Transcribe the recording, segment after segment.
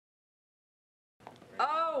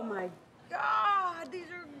Oh, my God. These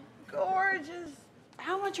are gorgeous.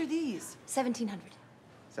 How much are these? $1,700.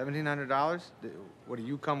 $1,700? What, do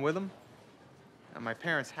you come with them? My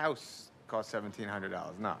parents' house cost $1,700.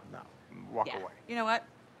 No. Walk away. You know what?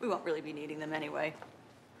 We won't really be needing them anyway.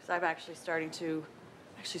 Because I'm actually starting to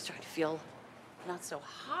feel not so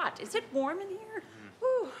hot. Is it warm in here?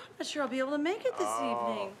 Ooh, I'm not sure I'll be able to make it this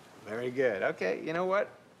evening. Very good. Okay, you know what?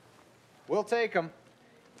 We'll take them.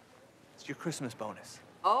 It's your Christmas bonus.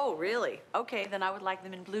 Oh, really? Okay, then I would like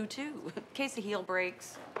them in blue, too. In case the heel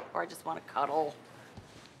breaks, or I just want to cuddle.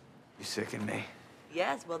 You sicken me.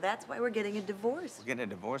 Yes, well, that's why we're getting a divorce. We're getting a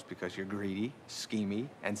divorce because you're greedy, schemy,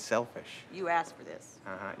 and selfish. You asked for this.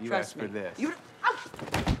 You Trust asked for this. Ow!